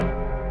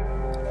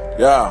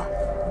Yeah,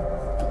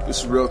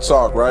 this is real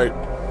talk, right?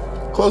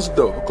 Close the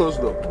door, close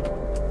the door.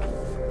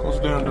 Close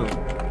the damn door.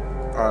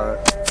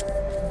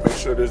 Alright, make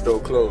sure this door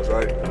closed,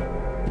 right?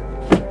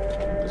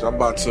 Cause I'm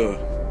about to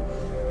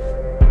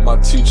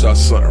teach y'all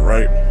something,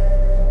 right?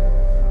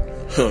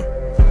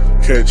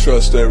 Can't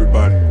trust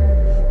everybody.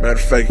 Matter of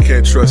fact, you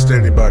can't trust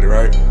anybody,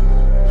 right?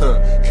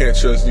 Can't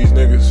trust these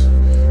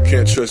niggas.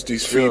 Can't trust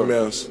these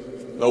females.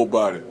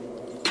 Nobody.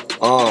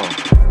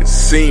 It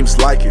seems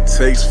like it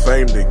takes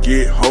fame to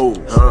get hoes.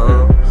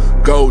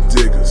 Gold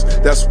diggers,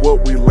 that's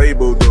what we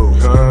label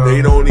those.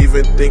 They don't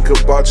even think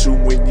about you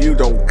when you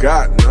don't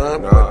got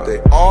none. But they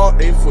all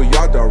aim for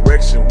your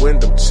direction when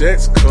them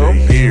checks come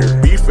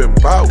here. Beefing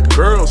about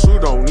girls who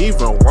don't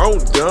even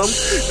want them.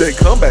 They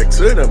come back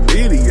to the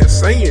media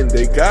saying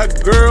they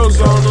got girls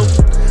on them.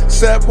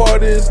 Sad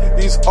part is,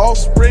 these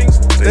offsprings,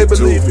 they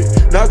believe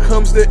it. Now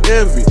comes the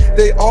envy,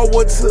 they all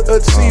want to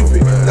achieve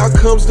it. Now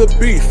comes the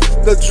beef,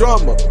 the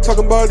drama,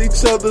 talking about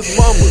each other's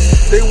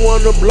mamas. They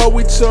wanna blow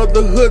each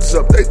other hoods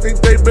up, they think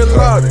they been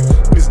lauded.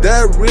 Is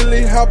that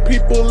really how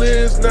people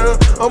is now?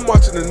 I'm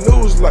watching the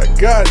news like,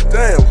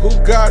 goddamn, who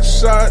got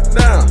shot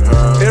now?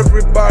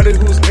 Everybody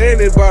who's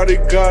anybody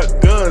got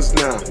guns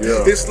now.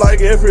 It's like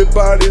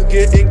everybody's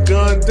getting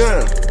gunned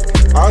down.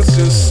 I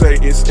just say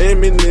it's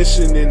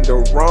ammunition in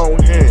the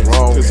wrong hands.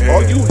 Cause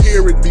all you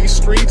hear in these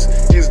streets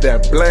is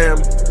that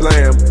blam,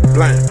 blam,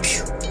 blam.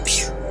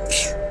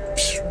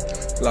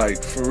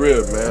 Like, for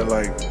real, man.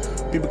 Like,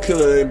 people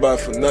killing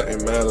anybody for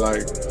nothing, man.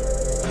 Like,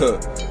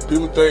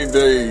 people think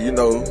they, you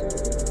know,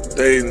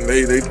 they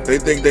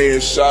think they in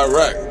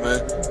Chirac,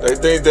 man. They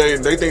think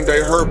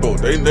they Herbo.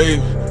 They,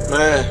 man.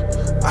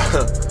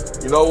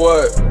 You know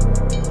what?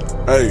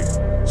 Hey,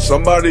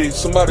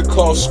 somebody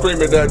call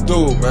scream at that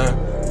dude,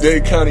 man.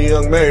 Dade County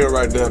young mayor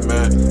right there,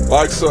 man.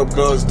 Lights up,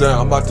 guns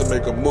down. I'm about to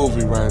make a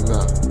movie right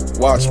now.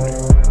 Watch me.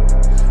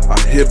 A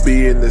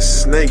hippie and the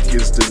snake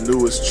is the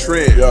newest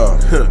trend.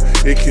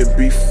 It can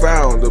be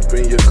found up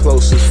in your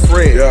closest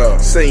friend.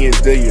 Saying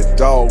they a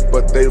dog,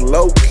 but they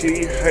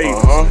low-key hate.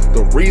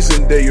 The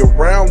reason they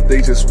around,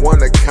 they just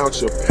wanna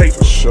count your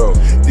paper.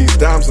 These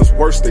dimes is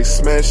worse, they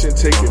smashing,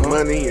 taking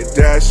money and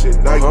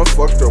dashing. Now you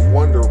fucked up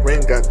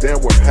wondering,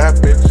 goddamn what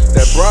happened.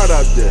 That broad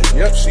out there,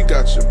 yep, she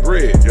got your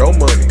bread, your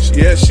money.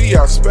 Yeah, she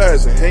out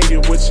spazzing,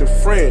 hanging with your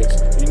friends.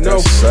 You know,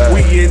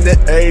 we in the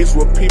age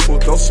where people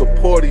don't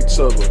support each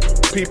other.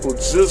 People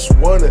just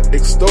wanna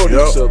extort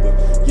each other.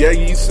 Yeah,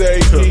 you say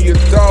he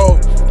a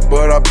dog,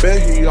 but I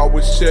bet he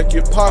always check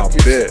your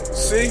pockets.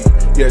 See?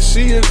 Yeah,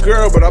 she a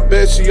girl, but I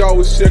bet she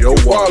always check your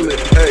wallet.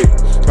 Hey,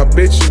 I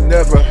bet you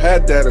never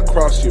had that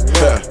across your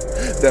path.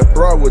 That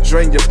bra would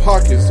drain your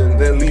pockets and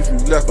then leave you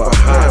left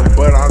behind.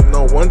 But I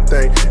know one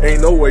thing,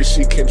 ain't no way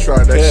she can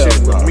try that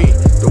shit with me.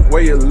 The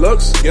way it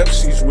looks, yep,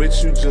 she's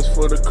with you just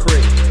for the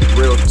cream.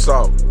 Real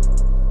talk.